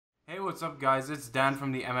Hey, what's up, guys? It's Dan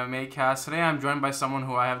from the MMACast. Today, I'm joined by someone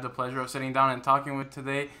who I have the pleasure of sitting down and talking with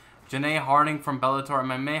today, Janay Harding from Bellator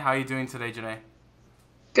MMA. How are you doing today, Janay?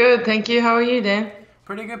 Good, thank you. How are you, Dan?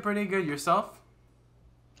 Pretty good, pretty good. Yourself?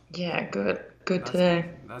 Yeah, good. Good That's good. today.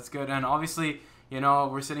 That's good. And obviously,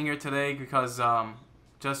 we're sitting here today because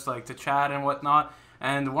just like to chat and whatnot.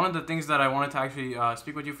 And one of the things that I wanted to actually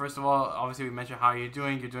speak with you, first of all, obviously we mentioned how you're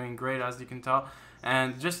doing. You're doing great, as you can tell.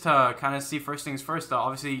 And just to kind of see first things first,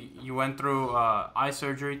 obviously you went through eye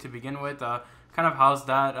surgery to begin with. Kind of how's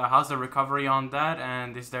that? How's the recovery on that?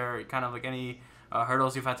 And is there kind of like any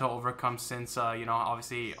hurdles you've had to overcome since,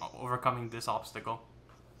 obviously overcoming this obstacle?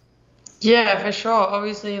 Yeah, for sure.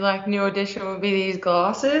 Obviously, like new addition would be these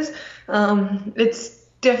glasses. It's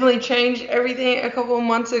definitely changed everything. A couple of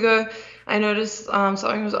months ago, I noticed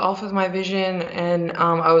something was off with my vision, and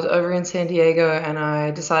I was over in San Diego, and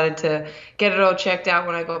I decided to get it all checked out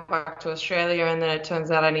when I got back to Australia, and then it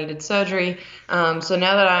turns out I needed surgery. So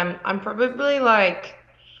now that I'm probably like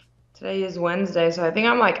today is Wednesday, so I think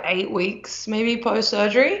I'm like 8 weeks maybe post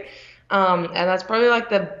surgery. And that's probably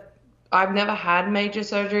like I've never had major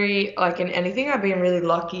surgery like in anything. I've been really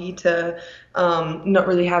lucky to not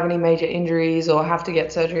really have any major injuries or have to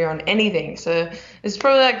get surgery on anything. So it's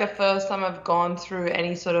probably like the first time I've gone through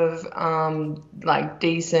any sort of like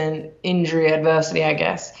decent injury adversity, I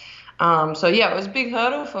guess. So yeah, it was a big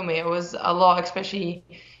hurdle for me. It was a lot, especially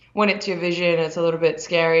when it's your vision. It's a little bit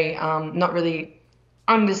scary. Not really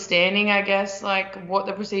understanding, I guess, like what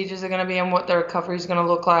the procedures are going to be and what the recovery is going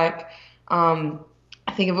to look like. Um,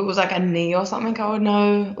 I think if it was like a knee or something, I would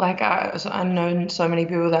know. Like I know so many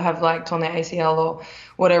people that have like torn their ACL or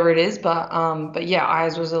whatever it is, but yeah,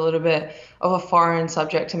 eyes was a little bit of a foreign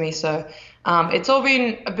subject to me. So it's all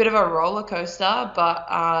been a bit of a roller coaster,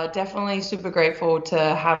 but definitely super grateful to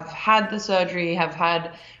have had the surgery, have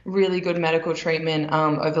had really good medical treatment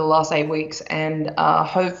over the last 8 weeks, and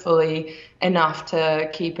hopefully enough to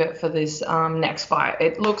keep it for this next fight.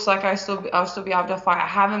 It looks like I'll still be able to fight. I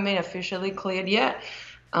haven't been officially cleared yet,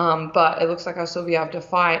 but it looks like I'll still be able to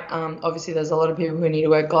fight. Obviously, there's a lot of people who need to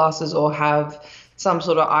wear glasses or have some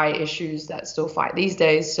sort of eye issues that still fight these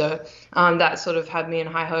days. So that sort of had me in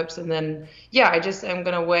high hopes. And then, yeah, I just am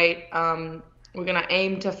going to wait. We're going to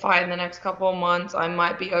aim to fight in the next couple of months. I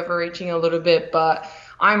might be overreaching a little bit, but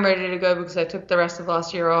I'm ready to go because I took the rest of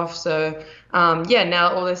last year off. So, yeah,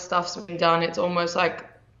 now all this stuff's been done, it's almost like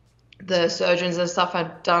the surgeons and stuff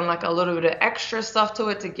had done like a little bit of extra stuff to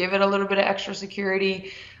it to give it a little bit of extra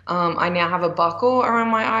security. I now have a buckle around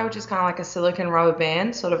my eye, which is kind of like a silicone rubber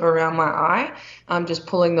band sort of around my eye. I'm just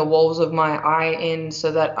pulling the walls of my eye in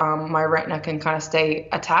so that my retina can kind of stay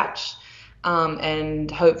attached, and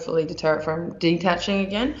hopefully deter it from detaching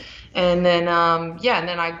again. And then, yeah, and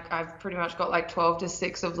then I've pretty much got like 12 to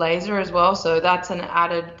 6 of laser as well. So that's an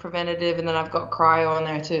added preventative. And then I've got cryo on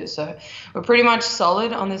there too. So we're pretty much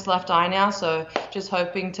solid on this left eye now. So just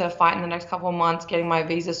hoping to fight in the next couple of months, getting my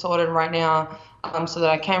visa sorted right now, so that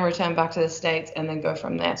I can return back to the States and then go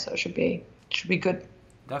from there. So it should be good.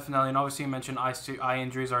 Definitely, and obviously you mentioned eye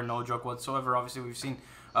injuries are no joke whatsoever. Obviously, we've seen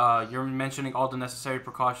you're mentioning all the necessary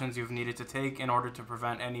precautions you've needed to take in order to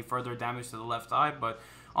prevent any further damage to the left eye. But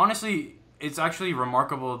honestly, it's actually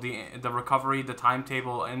remarkable the recovery, the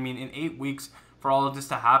timetable. I mean, in 8 weeks for all of this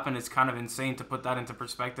to happen, it's kind of insane to put that into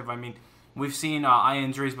perspective. I mean, we've seen eye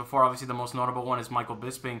injuries before. Obviously, the most notable one is Michael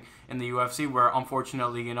Bisping in the UFC, where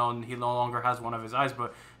unfortunately, he no longer has one of his eyes.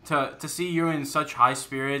 But to see you in such high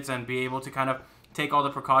spirits and be able to kind of take all the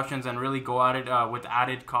precautions and really go at it with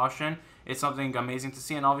added caution, it's something amazing to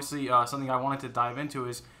see. And obviously, something I wanted to dive into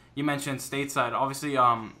is you mentioned stateside. Obviously,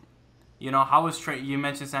 how was you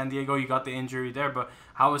mentioned San Diego, you got the injury there, but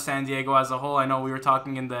how was San Diego as a whole? I know we were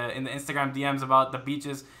talking in the Instagram DMs about the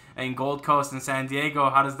beaches in Gold Coast and San Diego.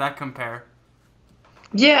 How does that compare?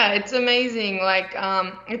 Yeah, it's amazing. Like,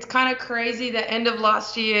 it's kind of crazy. The end of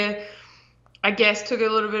last year, I guess, took a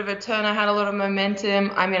little bit of a turn. I had a lot of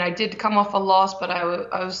momentum. I mean, I did come off a loss, but I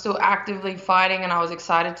was still actively fighting, and I was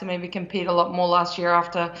excited to maybe compete a lot more last year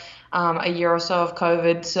after a year or so of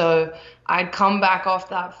COVID. So I'd come back off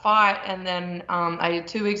that fight, and then I did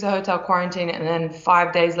 2 weeks of hotel quarantine, and then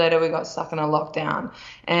 5 days later, we got stuck in a lockdown.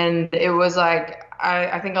 And it was like,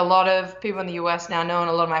 I think a lot of people in the US now know,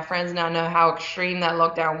 and a lot of my friends now know how extreme that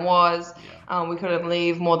lockdown was. Yeah. We couldn't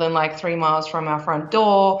leave more than like 3 miles from our front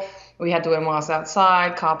door. We had to wear masks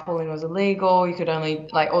outside. Carpooling was illegal. You could only,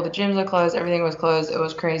 like, all the gyms were closed. Everything was closed. It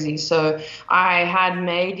was crazy. So I had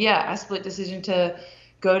made, yeah, a split decision to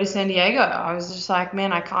go to San Diego. I was just like,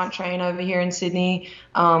 man, I can't train over here in Sydney.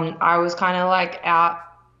 I was kind of like out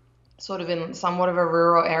sort of in somewhat of a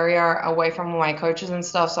rural area away from all my coaches and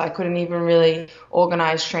stuff, so I couldn't even really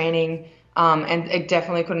organize training. And it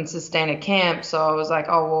definitely couldn't sustain a camp. So I was like,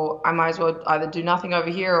 oh, well, I might as well either do nothing over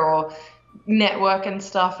here or network and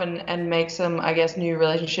stuff and make some, I guess, new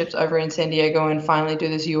relationships over in San Diego and finally do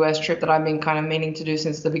this US trip that I've been kind of meaning to do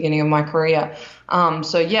since the beginning of my career.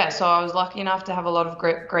 So I was lucky enough to have a lot of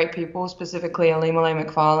great people, specifically Alimale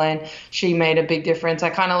McFarlane. She made a big difference. I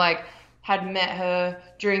kind of like had met her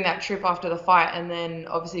during that trip after the fight, and then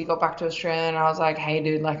obviously got back to Australia, and I was like, hey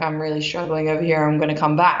dude, like I'm really struggling over here, I'm going to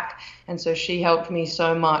come back. And so she helped me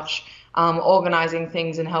so much, organizing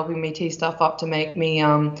things and helping me tee stuff up to make me,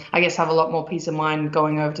 I guess, have a lot more peace of mind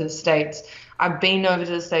going over to the States. I've been over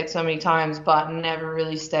to the States so many times, but never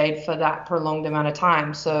really stayed for that prolonged amount of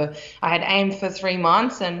time. So I had aimed for 3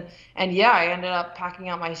 months, and yeah, I ended up packing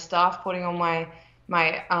up my stuff, putting on my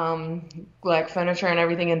like furniture and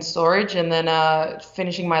everything in storage, and then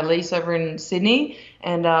finishing my lease over in Sydney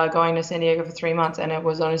and going to San Diego for 3 months. And it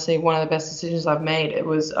was honestly one of the best decisions I've made. It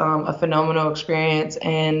was a phenomenal experience,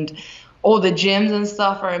 and all the gyms and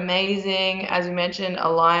stuff are amazing. As you mentioned,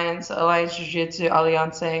 Alliance Jiu-Jitsu,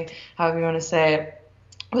 Alliance, however you want to say it,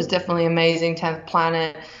 was definitely amazing. 10th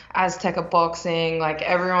Planet, Azteca Boxing, like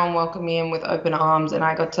everyone welcomed me in with open arms, and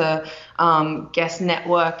I got to guest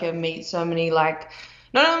network and meet so many, like,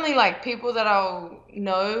 not only like people that I'll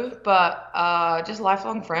know, but just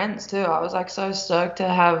lifelong friends too. I was like so stoked to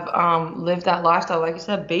have lived that lifestyle. Like you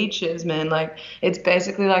said, beaches, man. Like it's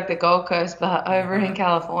basically like the Gold Coast, but over in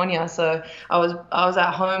California. So I was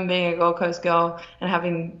at home being a Gold Coast girl and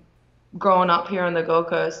having growing up here on the Gold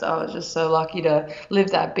Coast. I was just so lucky to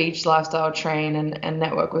live that beach lifestyle, train and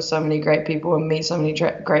network with so many great people and meet so many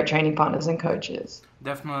great training partners and coaches.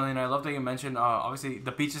 Definitely, and I love that you mentioned, obviously,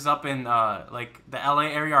 the beaches up in, like, the LA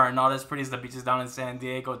area are not as pretty as the beaches down in San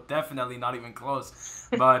Diego. Definitely not even close.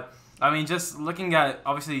 But, I mean, just looking at,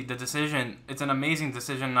 obviously, the decision, it's an amazing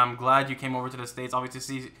decision, and I'm glad you came over to the States, obviously,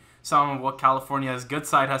 to see some of what California's good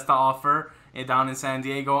side has to offer down in San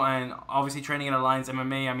Diego, and obviously training in Alliance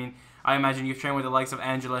MMA. I mean, I imagine you've trained with the likes of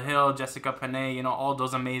Angela Hill, Jessica Panay, you know, all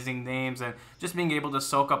those amazing names, and just being able to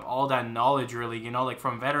soak up all that knowledge, really, you know, like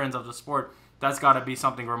from veterans of the sport. That's got to be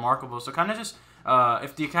something remarkable. So kind of just,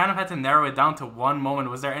 if you kind of had to narrow it down to one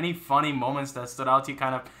moment, was there any funny moments that stood out to you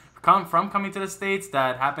kind of coming to the States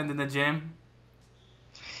that happened in the gym?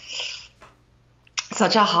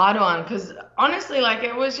 Such a hard one, because honestly, like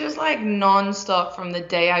it was just like nonstop from the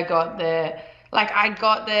day I got there. Like I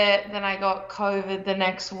got there, then I got COVID the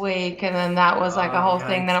next week, and then that was like a whole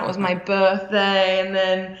thing. Then it was my birthday, and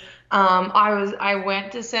then I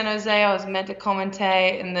went to San Jose. I was meant to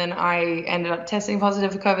commentate, and then I ended up testing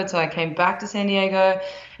positive for COVID, so I came back to San Diego,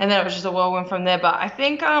 and then it was just a whirlwind from there. But I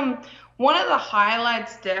think one of the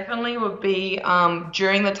highlights definitely would be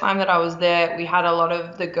during the time that I was there, we had a lot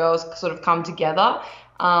of the girls sort of come together.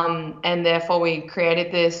 And therefore we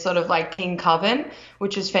created this sort of like Team Coven,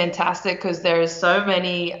 which is fantastic because there is so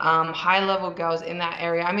many high-level girls in that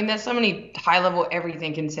area. I mean, there's so many high-level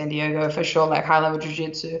everything in San Diego for sure, like high-level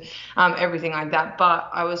jiu-jitsu, everything like that.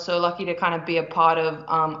 But I was so lucky to kind of be a part of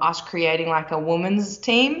us creating like a women's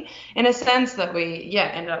team in a sense that we,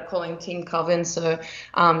 ended up calling Team Coven. So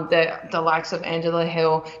the likes of Angela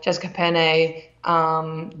Hill, Jessica Penne,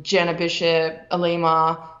 Jenna Bishop,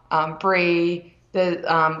 Alima, Bree, there's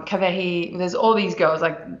Kavehi, there's all these girls,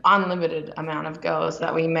 like unlimited amount of girls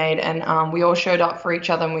that we made, and we all showed up for each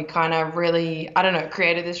other, and we kind of really, I don't know,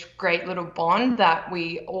 created this great little bond that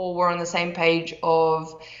we all were on the same page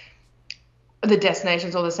of the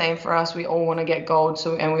destinations all the same for us. We all want to get gold,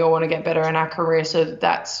 and we all want to get better in our career. So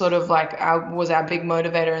that's sort of like was our big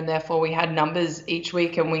motivator, and therefore we had numbers each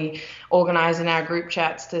week, and we organized in our group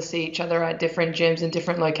chats to see each other at different gyms and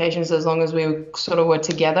different locations. As long as we sort of were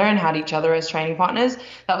together and had each other as training partners,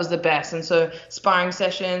 that was the best. And so sparring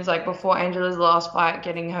sessions, like before Angela's last fight,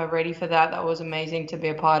 getting her ready for that was amazing to be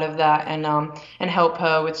a part of that, and help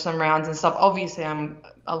her with some rounds and stuff. Obviously, I'm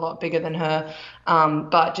a lot bigger than her,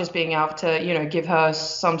 but just being able to, give her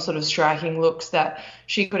some sort of striking looks that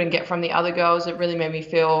she couldn't get from the other girls, it really made me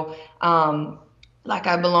feel like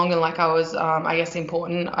I belonged and like I was, I guess,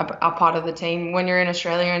 important, a part of the team. When you're in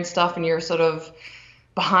Australia and stuff and you're sort of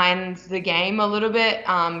behind the game a little bit,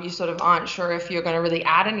 you sort of aren't sure if you're going to really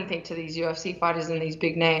add anything to these UFC fighters and these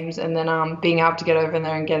big names. And then being able to get over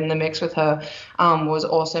there and get in the mix with her was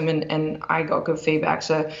awesome, and I got good feedback.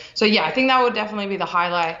 So yeah, I think that would definitely be the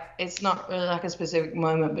highlight. It's not really like a specific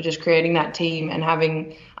moment, but just creating that team and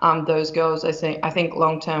having those girls. I think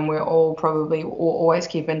long term we're all probably will always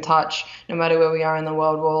keep in touch, no matter where we are in the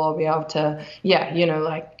world. We'll all be able to,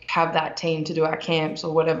 like have that team to do our camps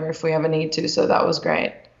or whatever if we ever need to. So that was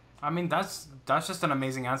great. I mean, that's just an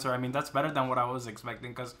amazing answer. I mean, that's better than what I was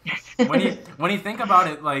expecting. Because when you think about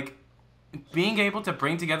it, like being able to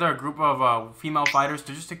bring together a group of female fighters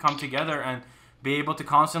to come together and be able to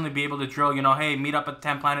constantly be able to drill, hey, meet up at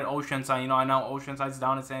 10 Planet Oceanside. I know Oceanside's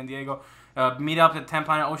down in San Diego. Meet up at 10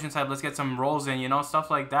 Planet Oceanside. Let's get some rolls in, stuff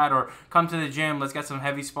like that. Or come to the gym. Let's get some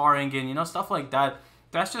heavy sparring in, stuff like that.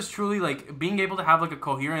 That's just truly like being able to have like a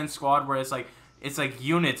coherent squad where it's like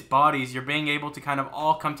units, bodies. You're being able to kind of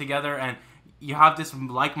all come together and you have this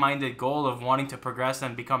like-minded goal of wanting to progress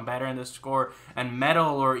and become better in the score and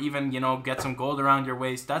medal or even, get some gold around your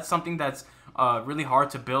waist. That's something that's really hard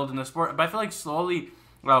to build in the sport. But I feel like slowly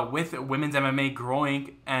with women's MMA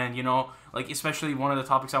growing and, like especially one of the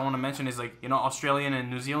topics I want to mention is like, Australian and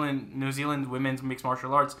New Zealand women's mixed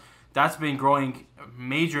martial arts. That's been growing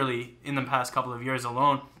majorly in the past couple of years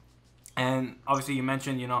alone. And obviously you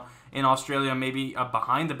mentioned, in Australia maybe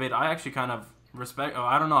behind a bit. I actually kind of respect.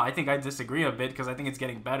 I don't know. I think I disagree a bit because I think it's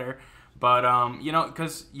getting better. But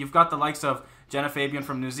because you've got the likes of Jenna Fabian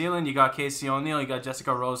from New Zealand, you got Casey O'Neill, you got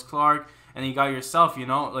Jessica Rose Clark, and you got yourself.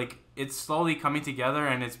 Like it's slowly coming together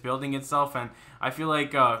and it's building itself. And I feel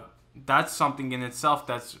like that's something in itself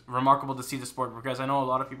that's remarkable to see the sport progress. I know a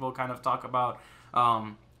lot of people kind of talk about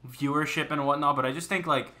viewership and whatnot, but I just think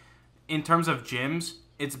like in terms of gyms,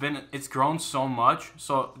 it's grown so much.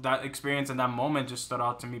 So that experience and that moment just stood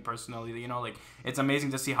out to me personally. Like it's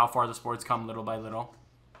amazing to see how far the sport's come little by little.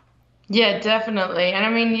 Yeah, definitely. And I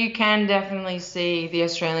mean, you can definitely see the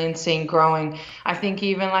Australian scene growing. I think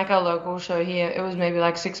even like our local show here, it was maybe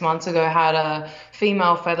like 6 months ago, had a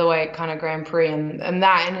female featherweight kind of Grand Prix. And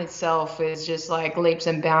that in itself is just like leaps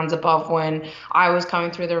and bounds above when I was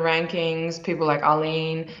coming through the rankings, people like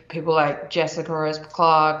Arlene, people like Jessica Rose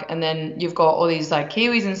Clark. And then you've got all these like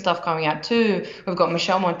Kiwis and stuff coming out too. We've got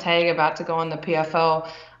Michelle Montaigne about to go on the PFL.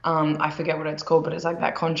 I forget what it's called, but it's like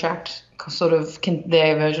that contract sort of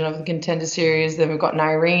their version of the Contender Series. Then we've got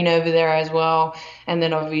Nyreen over there as well, and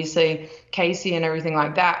then obviously Casey and everything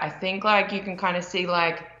like that. I think like you can kind of see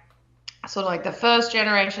like sort of like the first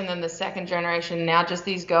generation, then the second generation, now just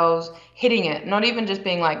these girls hitting it, not even just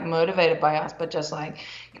being like motivated by us, but just like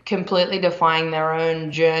completely defying their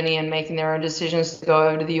own journey and making their own decisions to go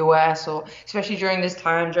over to the US, or especially during this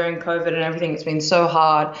time, during COVID and everything, it's been so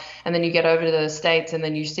hard. And then you get over to the States and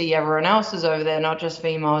then you see everyone else is over there, not just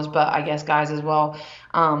females, but I guess guys as well,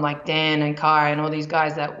 like Dan and Kai and all these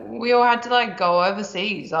guys that we all had to like go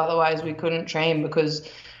overseas. Otherwise we couldn't train because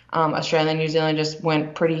Australia and New Zealand just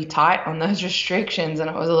went pretty tight on those restrictions, and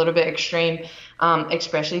it was a little bit extreme,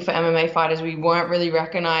 especially for MMA fighters. We weren't really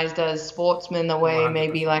recognized as sportsmen the way 100%.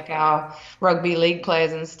 maybe like our rugby league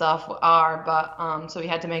players and stuff are, but so we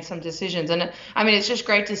had to make some decisions. And I mean, it's just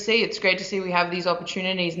great to see. It's great to see we have these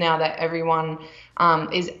opportunities now that everyone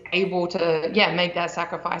is able to, make that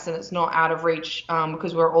sacrifice, and it's not out of reach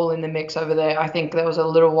because we're all in the mix over there. I think there was a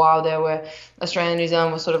little while there where Australia and New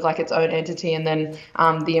Zealand was sort of like its own entity, and then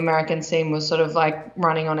the American scene was sort of like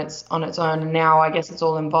running on its own. And now I guess it's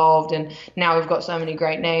all involved, and now we've got so many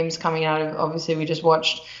great names coming out of. Obviously, we just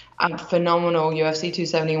watched a phenomenal UFC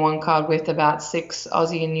 271 card with about 6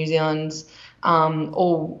 Aussie and New Zealand's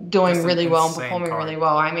all doing really well and performing really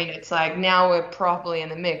well. I mean, it's like now we're properly in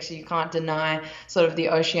the mix. You can't deny sort of the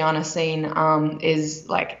Oceania scene is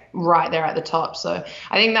like right there at the top. So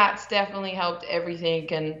I think that's definitely helped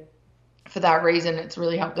everything, and for that reason, it's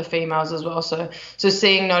really helped the females as well. So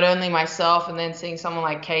seeing not only myself and then seeing someone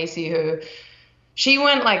like Casey, who she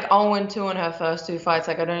went like 0-2 in her first 2 fights.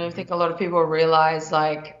 Like I don't even think a lot of people realize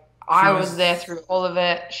like I was there through all of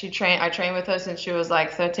it. I trained with her since she was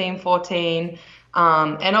like 13, 14.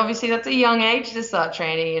 And obviously that's a young age to start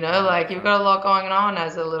training, like you've got a lot going on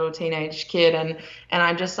as a little teenage kid. And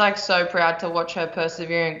I'm just like so proud to watch her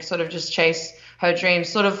persevere and sort of just chase her dreams,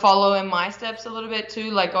 sort of follow in my steps a little bit too,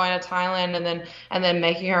 like going to Thailand and then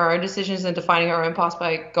making her own decisions and defining her own path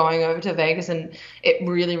by going over to Vegas, and it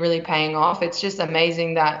really, really paying off. It's just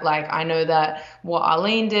amazing that like I know that what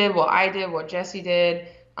Arlene did, what I did, what Jessie did,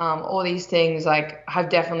 all these things like have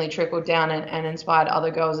definitely trickled down and inspired other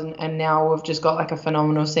girls, and now we've just got like a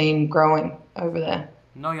phenomenal scene growing over there.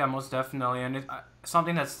 No, yeah, most definitely. And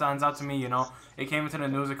something that stands out to me, it came into the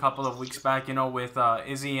news a couple of weeks back, with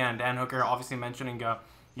Izzy and Dan Hooker obviously mentioning,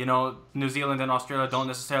 New Zealand and Australia don't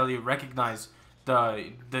necessarily recognize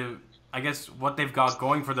the I guess what they've got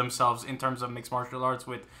going for themselves in terms of mixed martial arts.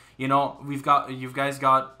 With you guys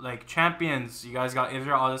got like champions. You guys got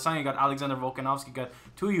Israel Adesanya, you got Alexander Volkanovski, you got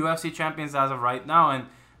 2 UFC champions as of right now,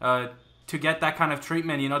 and to get that kind of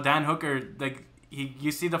treatment, Dan Hooker, like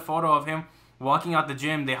you see the photo of him walking out the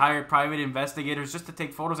gym. They hired private investigators just to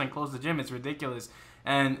take photos and close the gym. It's ridiculous.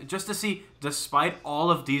 And just to see, despite all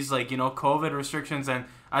of these, like, COVID restrictions and,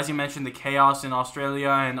 as you mentioned, the chaos in Australia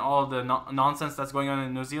and all the nonsense that's going on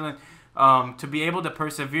in New Zealand, to be able to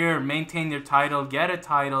persevere, maintain their title, get a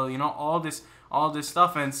title, all this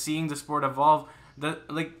stuff, and seeing the sport evolve,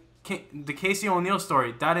 the Casey O'Neill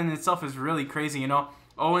story, that in itself is really crazy.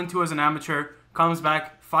 0-2 as an amateur, comes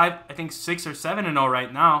back 6 or 7-0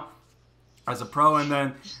 right now as a pro, and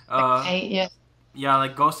then 8, yeah. Yeah,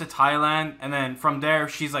 like goes to Thailand, and then from there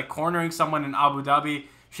she's like cornering someone in Abu Dhabi.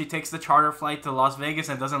 She takes the charter flight to Las Vegas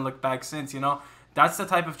and doesn't look back since. That's the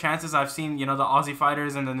type of chances I've seen, the Aussie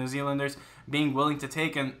fighters and the New Zealanders being willing to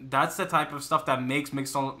take, and that's the type of stuff that makes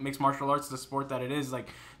mixed martial arts the sport that it is. Like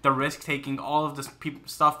the risk taking, all of this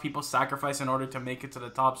stuff people sacrifice in order to make it to the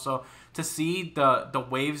top. So to see the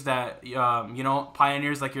waves that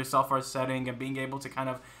pioneers like yourself are setting, and being able to kind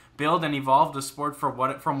of build and evolve the sport from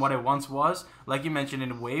what it once was, like you mentioned,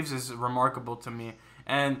 in waves, is remarkable to me.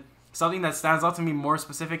 And something that stands out to me more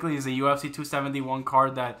specifically is the UFC 271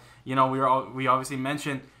 card that we obviously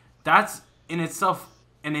mentioned. That's in itself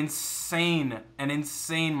an insane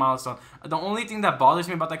milestone. The only thing that bothers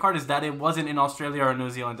me about that card is that it wasn't in Australia or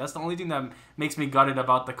New Zealand. That's the only thing that makes me gutted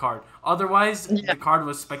about the card. Otherwise, the card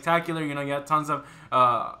was spectacular. You had tons of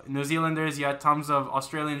New Zealanders, you had tons of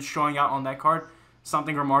Australians showing out on that card.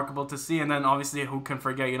 Something remarkable to see. And then obviously, who can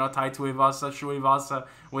forget, Tai Tuivasa, Shuivasa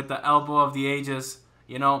with the elbow of the ages,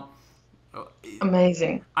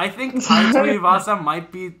 Amazing. I think Tai Tuivasa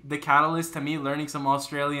might be the catalyst to me learning some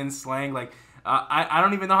Australian slang. Like, I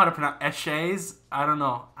don't even know how to pronounce Eshays. I don't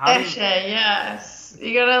know. Eshay, yes.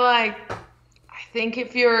 You gotta I think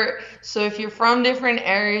if you're from different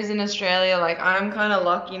areas in Australia, like I'm kind of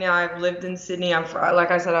lucky now. I've lived in Sydney.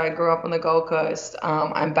 Like I said, I grew up on the Gold Coast.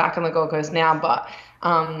 I'm back on the Gold Coast now, but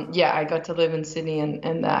I got to live in Sydney,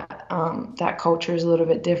 and that culture is a little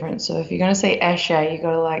bit different. So if you're gonna say Eshay, you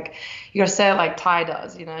gotta say it like Thai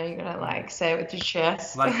does. You gotta say it with your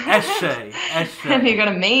chest, like Eshay, and you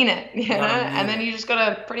gotta mean it. And then you just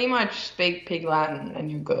gotta pretty much speak Pig Latin,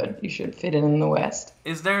 and you're good. You should fit in the West.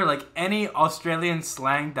 Is there any Australian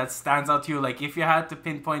slang that stands out to you? Like if you had to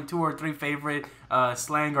pinpoint 2 or 3 favorite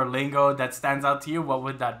slang or lingo that stands out to you, what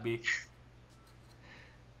would that be?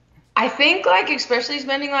 I think especially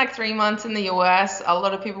spending 3 months in the US, a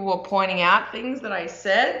lot of people were pointing out things that I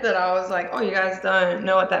said that I was like, oh, you guys don't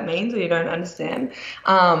know what that means, or you don't understand.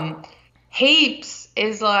 Heaps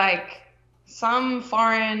is some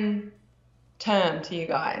foreign term to you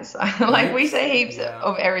guys. We say heaps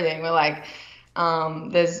of everything. We're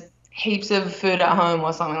there's heaps of food at home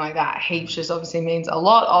or something like that. Heaps just obviously means a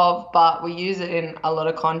lot of, but we use it in a lot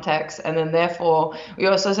of contexts, and then therefore we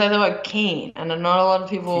also say the word keen, and not a lot of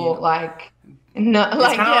people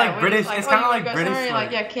It's kind of British. It's kind of like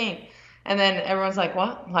British. Keen. And then everyone's like,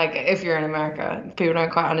 what? If you're in America, people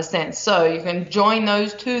don't quite understand. So you can join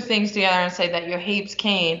those two things together and say that you're heaps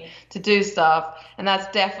keen to do stuff. And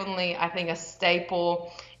that's definitely, I think, a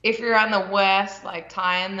staple. If you're out in the West,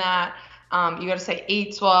 tying that, you got to say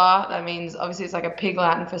eatswa. That means, obviously, it's a Pig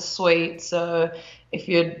Latin for sweet. So if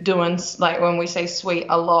you're doing, when we say sweet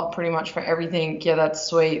a lot, pretty much for everything, yeah, that's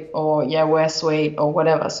sweet, or yeah, we're sweet, or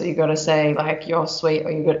whatever. So you got to say, you're sweet,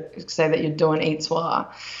 or you got to say that you're doing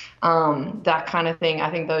eatswa. That kind of thing. I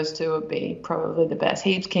think those two would be probably the best.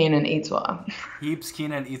 Heaps keen and eatswa. Heaps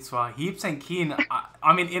keen and eatswa. Heaps and keen.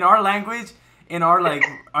 I mean, in our language, in our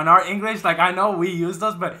on our English, I know we use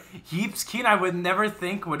those, but heaps keen I would never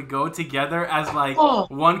think would go together as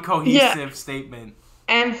one cohesive statement.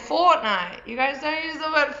 And Fortnite. You guys don't use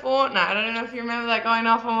the word Fortnite. I don't know if you remember that going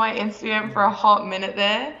off on my Instagram for a hot minute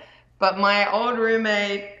there. But my old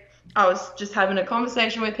roommate, I was just having a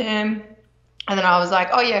conversation with him. And then I was like,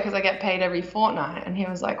 oh, yeah, because I get paid every fortnight. And he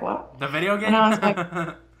was like, what? The video game? And I was like,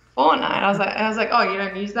 Fortnite. I was like, oh, you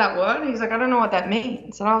don't use that word? And he's like, I don't know what that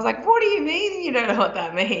means. And I was like, what do you mean you don't know what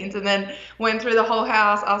that means? And then went through the whole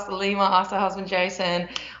house, asked Alima, asked her husband Jason.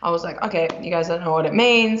 I was like, okay, you guys don't know what it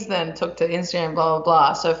means. Then took to Instagram, blah, blah,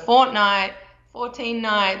 blah. So Fortnite, 14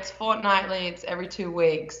 nights, fortnightly, it's every 2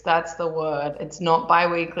 weeks. That's the word. It's not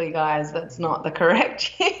bi-weekly, guys. That's not the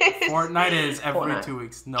correct Fortnite is every 2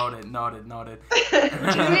 weeks. Noted. Which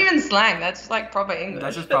isn't even slang. That's proper English.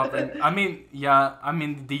 That's just proper. I mean,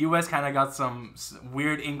 the U.S. kind of got some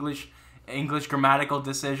weird English grammatical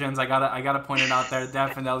decisions. I gotta point it out there.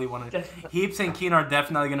 Definitely one of heaps and keen are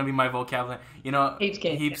definitely gonna be my vocabulary. Heaps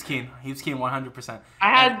keen, 100%. I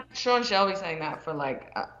had Sean Shelby saying that for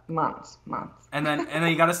months. And then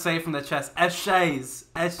you gotta say it from the chest. Eshays.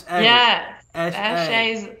 Yes. Eshe.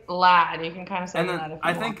 Shay's lad. You can kind of say And then lad if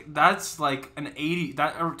I you want. think that's like an 80,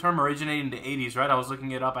 that term originated in the 80s, right? I was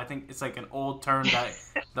looking it up. I think it's like an old term that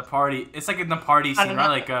the party, it's like in the party I scene, don't right? know.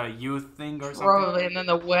 Like a youth thing or something. Probably, and then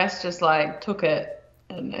the West just like took it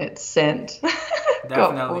and it's sent.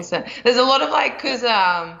 Got full Definitely. sent. There's a lot of like, cause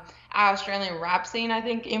our Australian rap scene I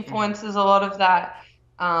think Hmm. influences a lot of that,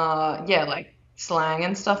 yeah, like slang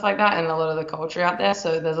and stuff like that, and a lot of the culture out there.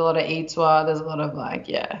 So there's a lot of Eatswa, there's a lot of like,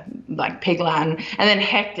 yeah, like Pig Latin, and then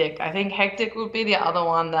hectic. I think hectic would be the other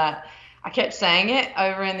one that I kept saying it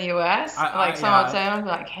over in the US. Like someone would Yeah, say, I'd be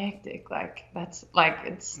like hectic, like that's like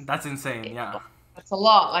that's insane. Yeah. that's a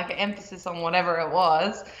lot, like an emphasis on whatever it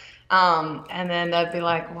was. And then they'd be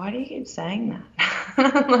like, why do you keep saying that?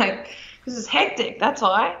 I'm like, because it's hectic, that's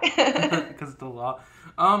why. Because the law.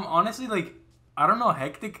 Honestly, like, I don't know.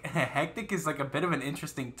 Hectic, hectic is like a bit of an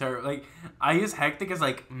interesting term. Like, I use hectic as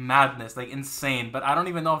like madness, like insane, but I don't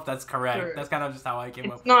even know if that's correct. True. That's kind of just how I came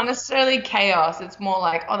up. It's not necessarily chaos, it's more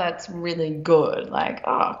like, oh, that's really good. Like,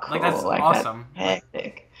 oh, Like, cool. that's Like, that's awesome.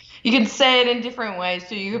 hectic. You can say it in different ways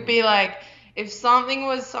too. You could Mhm. be like, if something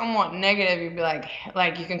was somewhat negative, you'd be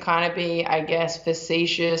like you can kind of be, I guess,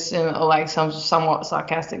 facetious and or like somewhat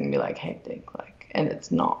sarcastic and be like hectic, like, and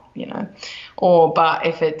it's not, you know. Or, but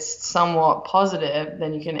if it's somewhat positive,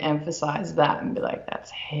 then you can emphasize that and be like,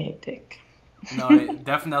 that's hectic. No,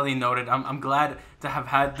 definitely noted. I'm glad to have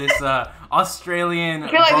had this I Australian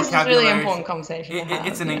feel like this is really vocabulary. important conversation to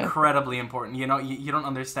It's have, an you know. incredibly important. You know, you don't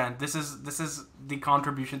understand. This is the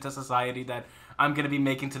contribution to society that I'm gonna be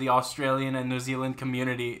making to the Australian and New Zealand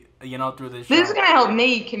community. You know, through this This is show. going to help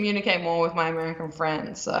me communicate more with my American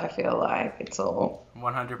friends, so I feel like it's all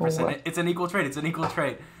 100%. worth. It's an equal trade. It's an equal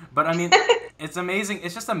trade. But I mean, it's amazing.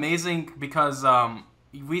 It's just amazing because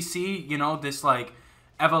we see, you know, this like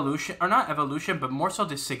evolution, or not evolution, but more so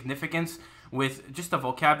this significance with just the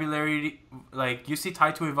vocabulary. Like you see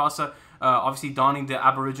Tai Tuivasa obviously donning the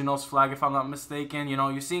Aboriginals flag, if I'm not mistaken. You know,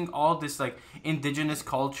 you're seeing all this like indigenous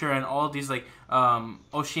culture and all these like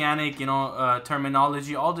oceanic, you know,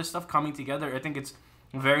 terminology, all this stuff coming together. I think it's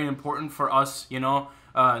very important for us, you know,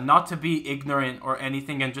 not to be ignorant or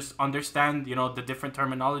anything and just understand, you know, the different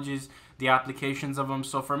terminologies, the applications of them.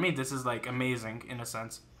 So for me, this is like amazing in a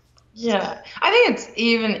sense. Yeah, I think it's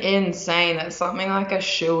even insane that something like a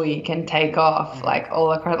shoey can take off Hmm. like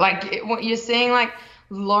all across. Like what you're seeing, like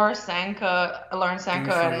Lauren Doing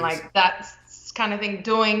Sanko, and shoeies. like that kind of thing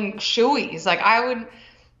doing shoeys. Like I would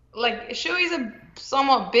like shoeys are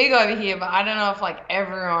somewhat big over here, but I don't know if like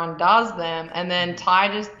everyone does them. And then Hmm. Thai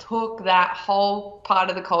just took that whole part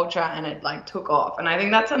of the culture and it like took off. And I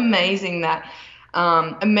think that's amazing that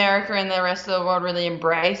America and the rest of the world really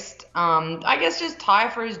embraced. I guess just Ty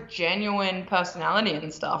for his genuine personality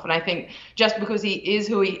and stuff. And I think just because he is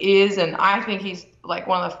who he is, and I think he's like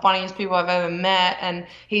one of the funniest people I've ever met, and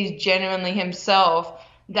he's genuinely himself.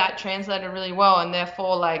 That translated really well, and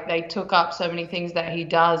therefore, like they took up so many things that he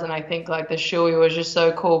does, and I think like the Shui was just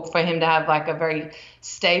so cool for him to have like a very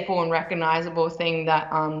staple and recognizable thing that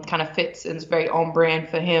kind of fits and is very on brand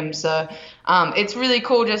for him. So it's really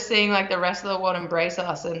cool just seeing like the rest of the world embrace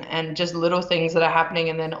us and just little things that are happening,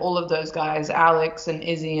 and then all of those guys, Alex and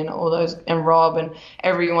Izzy and all those and Rob and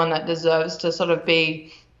everyone that deserves to sort of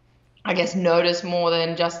be, I guess, noticed more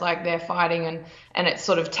than just like they're fighting, and it's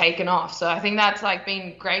sort of taken off. So I think that's like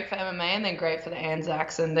been great for MMA and then great for the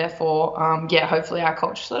Anzacs, and therefore yeah, hopefully our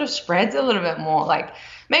culture sort of spreads a little bit more. Like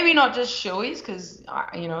maybe not just shoeys because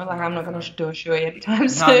you know like No, I'm not gonna definitely. do a shoey anytime Not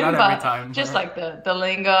soon, every but time. just like the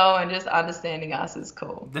lingo and just understanding us is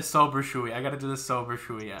cool. The sober shui. I gotta do the sober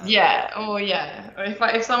shui. Yeah. Yeah, oh yeah. Or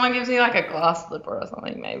if someone gives me like a glass slipper or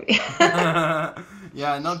something, maybe.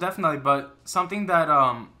 Yeah, no, definitely. But something that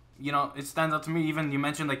you know, it stands out to me. Even you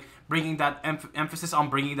mentioned like bringing that emphasis on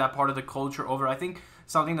bringing that part of the culture over. I think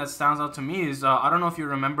something that stands out to me is I don't know if you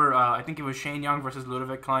remember. I think it was Shane Young versus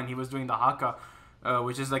Ludovic Klein. He was doing the haka,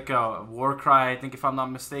 which is like a war cry. I think if I'm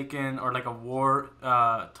not mistaken, or like a war,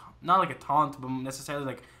 not like a taunt, but necessarily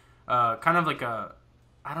like kind of like a,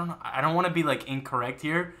 I don't know. I don't want to be like incorrect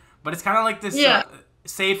here, but it's kind of like this Yeah.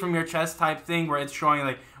 say it from your chest type thing where it's showing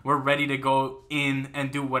like we're ready to go in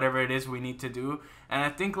and do whatever it is we need to do. And I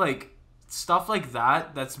think like stuff like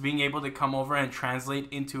that that's being able to come over and translate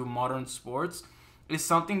into modern sports is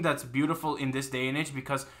something that's beautiful in this day and age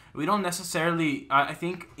because we don't necessarily I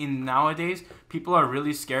think in nowadays people are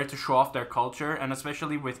really scared to show off their culture, and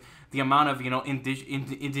especially with the amount of, you know,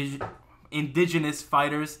 indigenous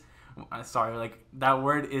fighters. Sorry, like that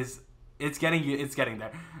word is, it's getting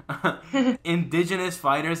there. Indigenous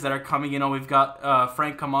fighters that are coming. You know, we've got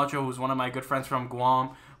Frank Camacho, who's one of my good friends from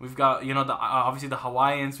Guam. We've got, the obviously the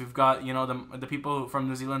Hawaiians. We've got, the people from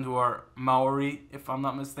New Zealand who are Maori, if I'm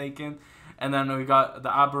not mistaken. And then we got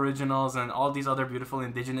the Aboriginals and all these other beautiful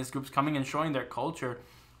indigenous groups coming and showing their culture.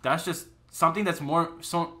 That's just something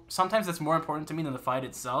sometimes that's more important to me than the fight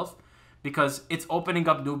itself, because it's opening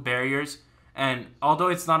up new barriers. And although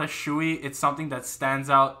it's not a shoey, it's something that stands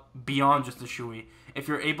out beyond just a shoey. If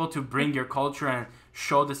you're able to bring your culture and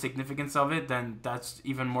show the significance of it, then that's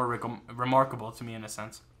even more remarkable to me in a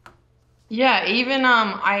sense. Yeah, even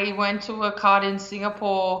I went to a card in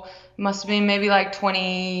Singapore, must have been maybe like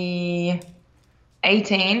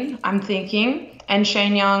 2018, I'm thinking. And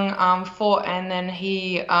Shane Young fought, and then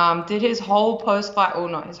he did his whole post fight, or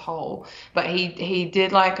not his whole, but he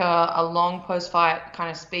did like a long post fight kind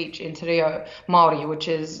of speech in Te Reo Māori, which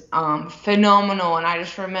is phenomenal. And I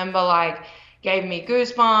just remember like gave me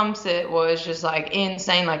goosebumps. It was just like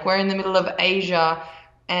insane. Like we're in the middle of Asia,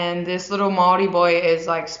 and this little Maori boy is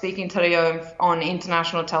like speaking Te Reo on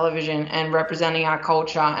international television and representing our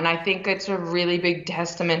culture. And I think it's a really big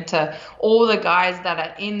testament to all the guys that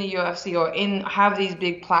are in the UFC or have these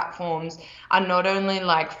big platforms are not only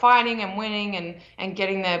like fighting and winning and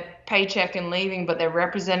getting their paycheck and leaving, but they're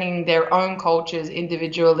representing their own cultures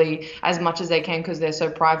individually as much as they can because they're so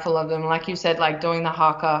prideful of them. Like you said, like doing the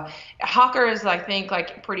haka. Haka is, I think,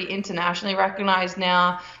 like pretty internationally recognized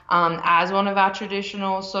now as one of our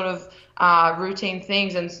traditional sort of routine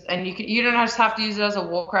things, and you don't just have to use it as a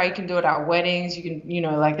war cry. You can do it at weddings. You can,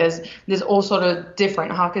 like there's all sort of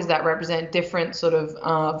different hakas that represent different sort of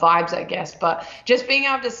vibes, I guess. But just being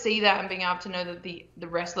able to see that and being able to know that the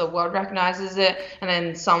rest of the world recognizes it, and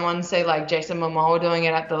then someone say like Jason Momoa doing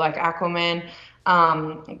it at the like Aquaman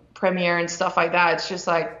premiere and stuff like that. It's just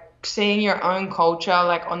like seeing your own culture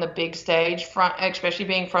like on the big stage, especially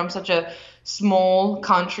being from such a small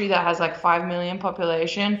country that has like 5 million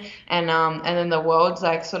population, and then the world's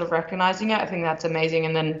like sort of recognizing it. I think that's amazing.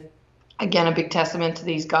 And then again, a big testament to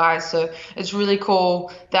these guys. So it's really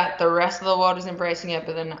cool that the rest of the world is embracing it,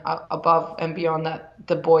 but then above and beyond that,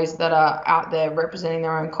 the boys that are out there representing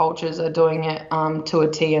their own cultures are doing it to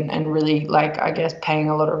a T, and really like, I guess, paying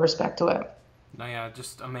a lot of respect to it. No, yeah,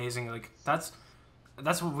 just amazing. Like that's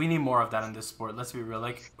what we need more of that in this sport. Let's be real.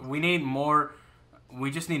 Like we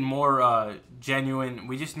just need more genuine.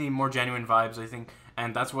 We just need more genuine vibes, I think,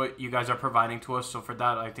 and that's what you guys are providing to us. So for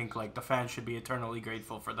that, I think like the fans should be eternally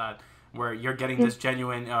grateful for that, where you're getting this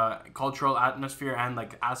genuine cultural atmosphere and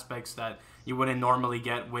like aspects that you wouldn't normally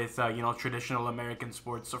get with traditional American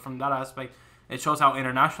sports. So from that aspect, it shows how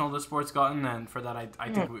international the sport's gotten, and for that, I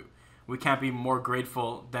think we can't be more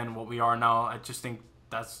grateful than what we are now. I just think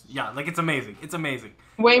it's amazing. It's amazing.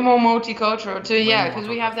 Way more multicultural too, yeah, because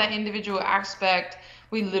we have that individual aspect.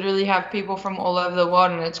 We literally have people from all over the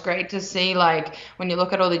world, and it's great to see, like, when you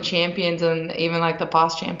look at all the champions and even, like, the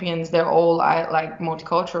past champions, they're all, like,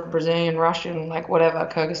 multicultural, Brazilian, Russian, like, whatever,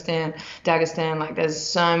 Kyrgyzstan, Dagestan, like, there's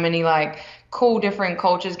so many, like, cool different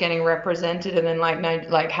cultures getting represented, and then,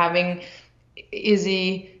 like having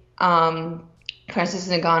Izzy, Francis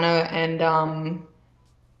Ngannou, and,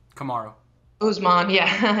 Kamaru. Usman,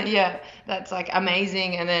 yeah, yeah, that's like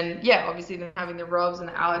amazing. And then, yeah, obviously then having the Robs and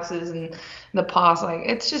the Alexes and the past, like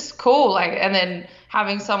it's just cool. Like, and then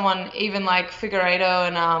having someone even like Figueiredo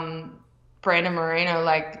and Brandon Moreno,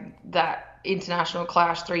 like that international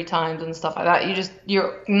clash 3 times and stuff like that.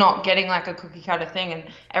 You're not getting like a cookie cutter thing, and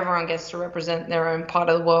everyone gets to represent their own part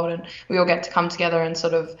of the world, and we all get to come together and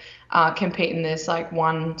sort of compete in this like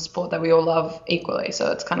one sport that we all love equally.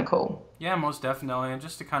 So it's kind of cool. Yeah, most definitely. And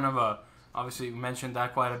just to kind of obviously, you mentioned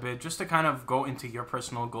that quite a bit. Just to kind of go into your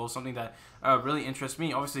personal goals, something that really interests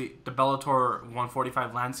me. Obviously, the Bellator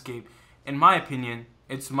 145 landscape, in my opinion,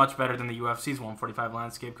 it's much better than the UFC's 145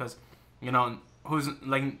 landscape because, who's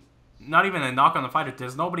like not even a knock on the fighter.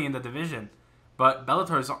 There's nobody in the division, but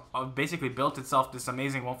Bellator has basically built itself this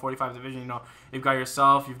amazing 145 division. You've got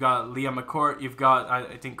yourself, you've got Leah McCourt, you've got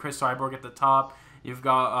I think Chris Cyborg at the top. You've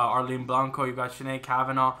got Arlene Blanco, you've got Sinead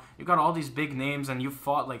Kavanaugh, you've got all these big names, and you've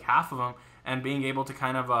fought like half of them, and being able to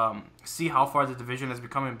kind of see how far the division has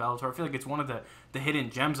become in Bellator, I feel like it's one of the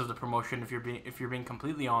hidden gems of the promotion. If you're being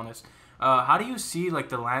completely honest, how do you see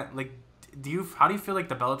like how do you feel like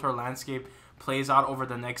the Bellator landscape plays out over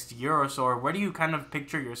the next year or so, or where do you kind of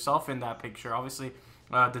picture yourself in that picture? Obviously,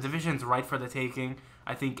 the division's right for the taking.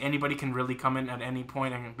 I think anybody can really come in at any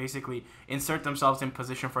point and basically insert themselves in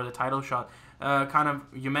position for the title shot.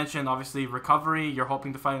 You mentioned, obviously, recovery. You're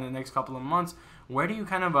hoping to fight in the next couple of months. Where do you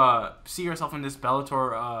kind of see yourself in this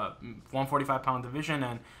Bellator 145-pound division,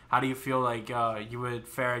 and how do you feel like you would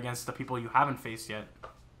fare against the people you haven't faced yet?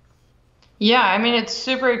 Yeah, I mean, it's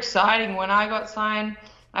super exciting. When I got signed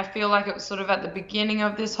I feel like it was sort of at the beginning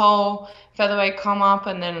of this whole featherweight come up,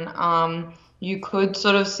 and then you could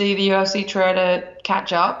sort of see the UFC try to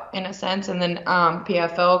catch up in a sense, and then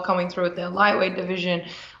PFL coming through with their lightweight division.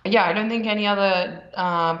 Yeah, I don't think any other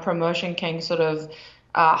promotion can sort of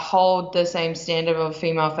hold the same standard of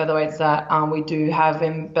female featherweights that we do have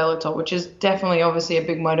in Bellator, which is definitely obviously a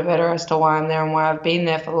big motivator as to why I'm there and why I've been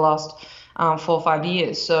there for the last 4 or 5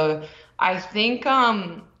 years. So I think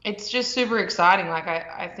it's just super exciting. Like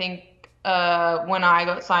I think when I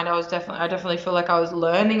got signed, I definitely feel like I was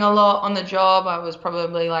learning a lot on the job. I was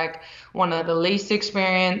probably like one of the least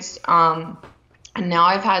experienced. And now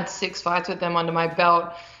I've had 6 fights with them under my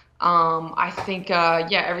belt. I think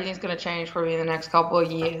yeah, everything's gonna change probably in the next couple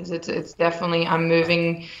of years. It's definitely, I'm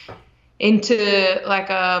moving into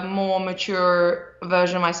like a more mature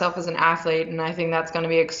version of myself as an athlete, and I think that's going to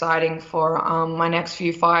be exciting for my next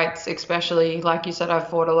few fights, especially like you said, I've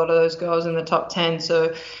fought a lot of those girls in the top 10,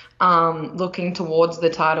 so looking towards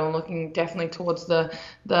the title, looking definitely towards the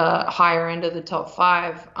higher end of the top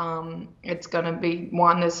 5. It's going to be,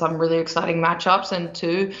 one, there's some really exciting matchups, and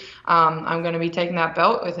two, I'm going to be taking that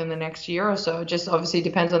belt within the next year or so. It just obviously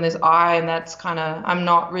depends on this eye, and that's kind of, I'm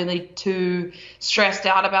not really too stressed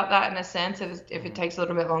out about that in a sense. If it takes a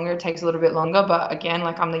little bit longer, it takes a little bit longer. But again,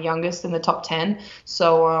 like, I'm the youngest in the top 10,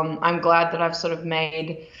 so I'm glad that I've sort of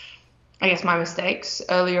made, I guess, my mistakes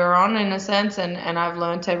earlier on in a sense, and I've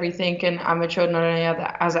learned everything, and I'm matured not only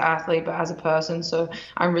as an athlete but as a person. So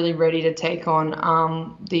I'm really ready to take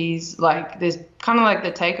on these, like, this kind of like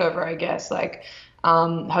the takeover, I guess. Like,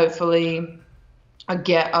 hopefully I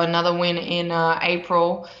get another win in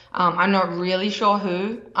April. I'm not really sure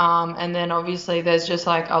who. And then obviously there's just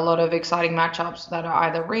like a lot of exciting matchups that are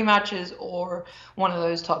either rematches or one of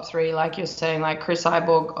those top 3, like you're saying, like Chris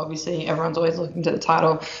Cyborg. Obviously everyone's always looking to the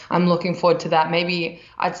title. I'm looking forward to that. Maybe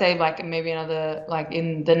I'd say like maybe another, like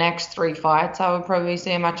in the next 3 fights, I would probably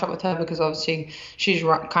see a matchup with her, because obviously she's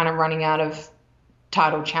kind of running out of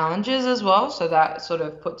title challenges as well, so that sort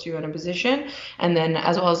of puts you in a position. And then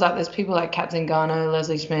as well as that, there's people like Kat Zingano,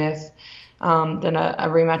 Leslie Smith. Then a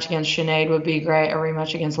rematch against Sinead would be great. A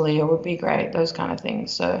rematch against Leah would be great. Those kind of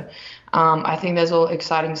things. So I think there's all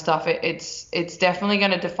exciting stuff. It's definitely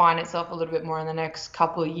going to define itself a little bit more in the next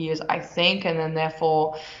couple of years, I think. And then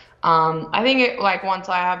therefore, I think like once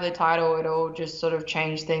I have the title, it'll just sort of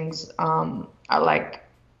change things. I'll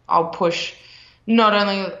push not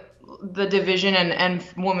only the division and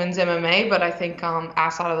women's MMA, but I think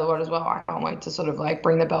outside of the world as well. I can't wait to sort of like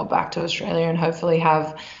bring the belt back to Australia and hopefully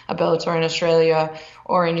have a Bellator in Australia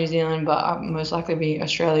or in New Zealand, but most likely be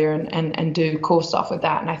Australia, and do cool stuff with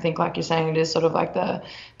that. And I think, like you're saying, it is sort of like the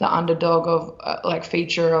underdog of like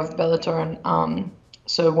feature of Bellator. And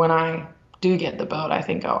so when I do get the belt, I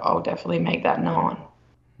think I'll definitely make that known.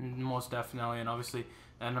 Most definitely, and obviously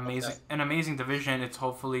an amazing division. It's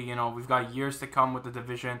hopefully, we've got years to come with the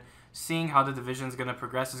division. Seeing how the division is going to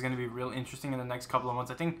progress is going to be real interesting in the next couple of months.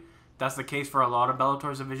 I think that's the case for a lot of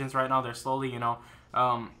Bellator's divisions right now. They're slowly,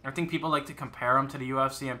 I think people like to compare them to the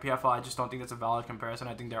UFC and PFL. I just don't think that's a valid comparison.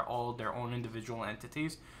 I think they're all their own individual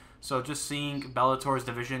entities. So just seeing Bellator's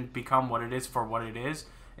division become what it is for what it is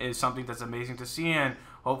something that's amazing to see. And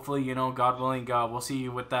hopefully, God willing, we'll see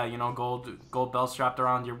you with that, gold belt strapped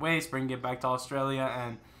around your waist, bring it back to Australia.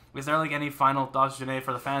 And is there like any final thoughts, Janay,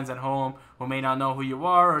 for the fans at home who may not know who you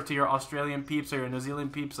are, or to your Australian peeps or your New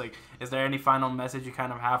Zealand peeps? Like, is there any final message you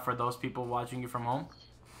kind of have for those people watching you from home?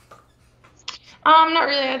 Not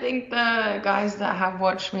really. I think the guys that have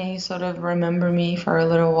watched me sort of remember me for a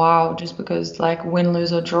little while, just because, like, win,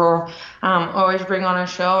 lose, or draw, always bring on a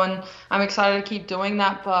show, and I'm excited to keep doing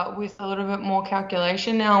that, but with a little bit more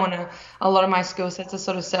calculation now, and a lot of my skill sets are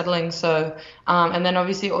sort of settling. So, and then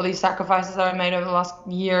obviously all these sacrifices that I made over the last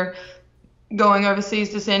year, going overseas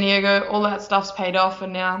to San Diego, all that stuff's paid off,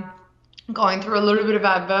 and now going through a little bit of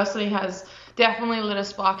adversity has definitely lit a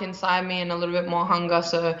spark inside me and a little bit more hunger.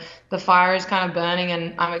 So the fire is kind of burning,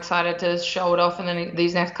 and I'm excited to show it off in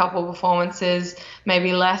these next couple of performances.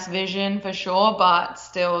 Maybe less vision for sure, but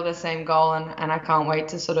still the same goal, and I can't wait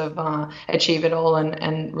to sort of achieve it all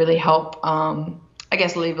and really help, I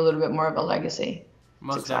guess, leave a little bit more of a legacy.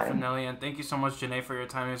 Most definitely, and thank you so much, Janay, for your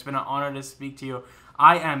time. It's been an honor to speak to you.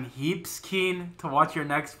 I am heaps keen to watch your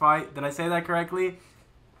next fight. Did I say that correctly?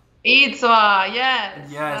 Itzwa, yes.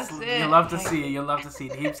 Yes, that's it. You love to see it. You love to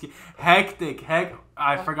see it. Heaps hectic.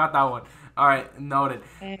 I forgot that one. All right, noted.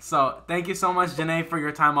 So thank you so much, Janay, for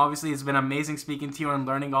your time. Obviously, it's been amazing speaking to you and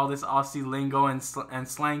learning all this Aussie lingo and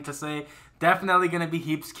slang to say. Definitely going to be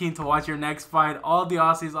heaps keen to watch your next fight. All the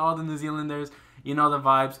Aussies, all the New Zealanders, you know the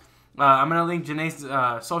vibes. I'm gonna link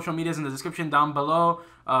Janay's social medias in the description down below.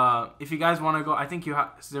 If you guys want to go, I think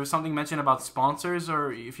there was something mentioned about sponsors,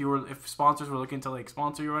 or if sponsors were looking to like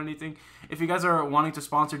sponsor you or anything. If you guys are wanting to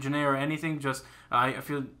sponsor Janay or anything, just I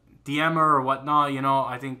feel DM her or whatnot. You know,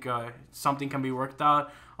 I think something can be worked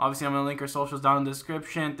out. Obviously, I'm gonna link her socials down in the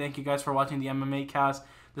description. Thank you guys for watching the MMA cast.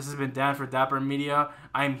 This has been Dan for DapperMedia.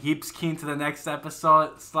 I'm heaps keen to the next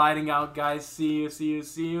episode. Sliding out, guys. See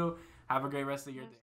you. Have a great rest of your day.